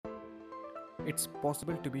It's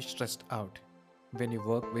possible to be stressed out when you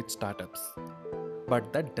work with startups,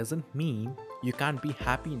 but that doesn't mean you can't be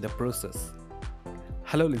happy in the process.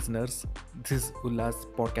 Hello, listeners. This is Ullas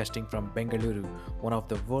podcasting from Bengaluru, one of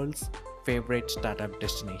the world's favorite startup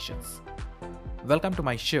destinations. Welcome to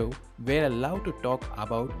my show where I love to talk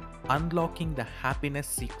about unlocking the happiness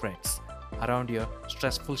secrets around your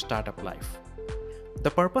stressful startup life. The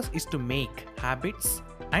purpose is to make habits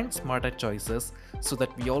and smarter choices so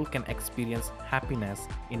that we all can experience happiness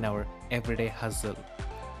in our everyday hustle.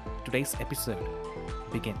 Today's episode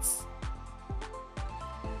begins.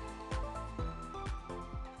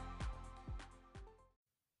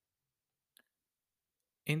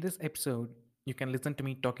 In this episode, you can listen to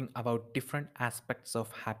me talking about different aspects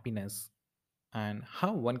of happiness and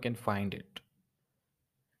how one can find it.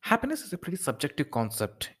 Happiness is a pretty subjective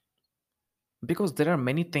concept because there are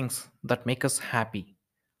many things that make us happy,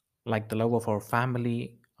 like the love of our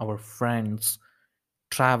family, our friends,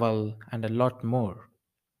 travel, and a lot more.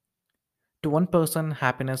 To one person,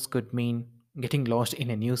 happiness could mean getting lost in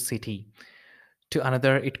a new city. To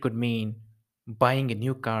another, it could mean buying a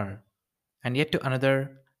new car. And yet to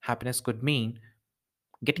another, happiness could mean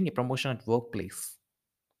getting a promotion at workplace.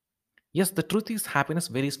 Yes, the truth is happiness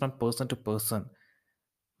varies from person to person.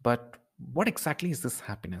 But what exactly is this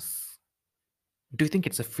happiness? Do you think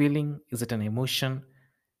it's a feeling? Is it an emotion?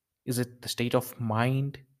 Is it the state of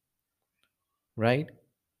mind? Right?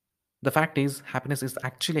 The fact is, happiness is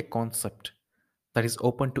actually a concept that is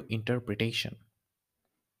open to interpretation.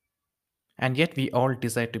 And yet we all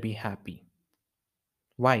desire to be happy.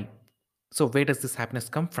 Why? So, where does this happiness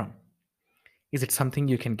come from? Is it something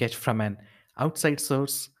you can get from an outside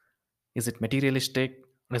source? Is it materialistic?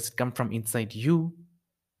 Or does it come from inside you?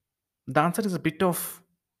 The answer is a bit of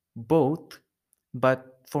both,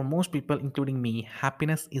 but for most people, including me,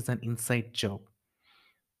 happiness is an inside job.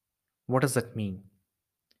 What does that mean?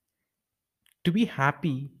 To be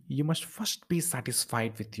happy, you must first be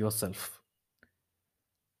satisfied with yourself.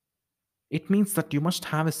 It means that you must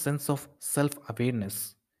have a sense of self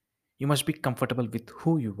awareness. You must be comfortable with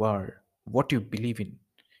who you are, what you believe in,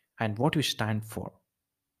 and what you stand for.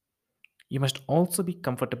 You must also be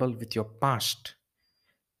comfortable with your past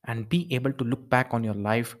and be able to look back on your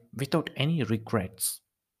life without any regrets.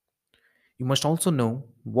 You must also know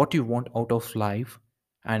what you want out of life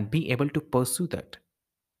and be able to pursue that.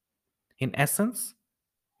 In essence,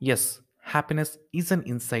 yes, happiness is an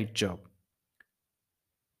inside job.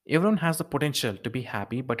 Everyone has the potential to be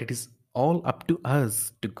happy, but it is all up to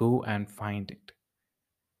us to go and find it.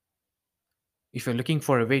 If you're looking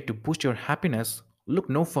for a way to boost your happiness, look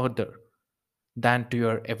no further than to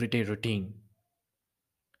your everyday routine.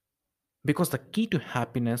 Because the key to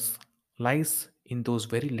happiness lies in those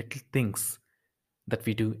very little things that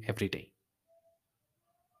we do every day.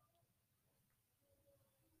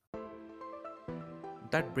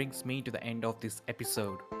 That brings me to the end of this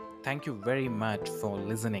episode. Thank you very much for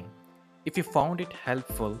listening. If you found it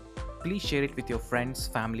helpful, please share it with your friends,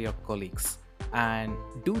 family, or colleagues. And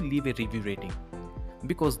do leave a review rating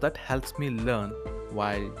because that helps me learn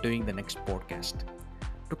while doing the next podcast.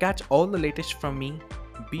 To catch all the latest from me,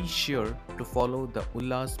 be sure to follow the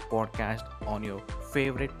Ullas podcast on your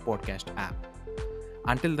favorite podcast app.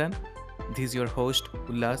 Until then, this is your host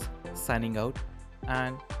Ullas signing out,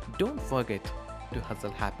 and don't forget to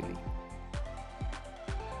hustle happily.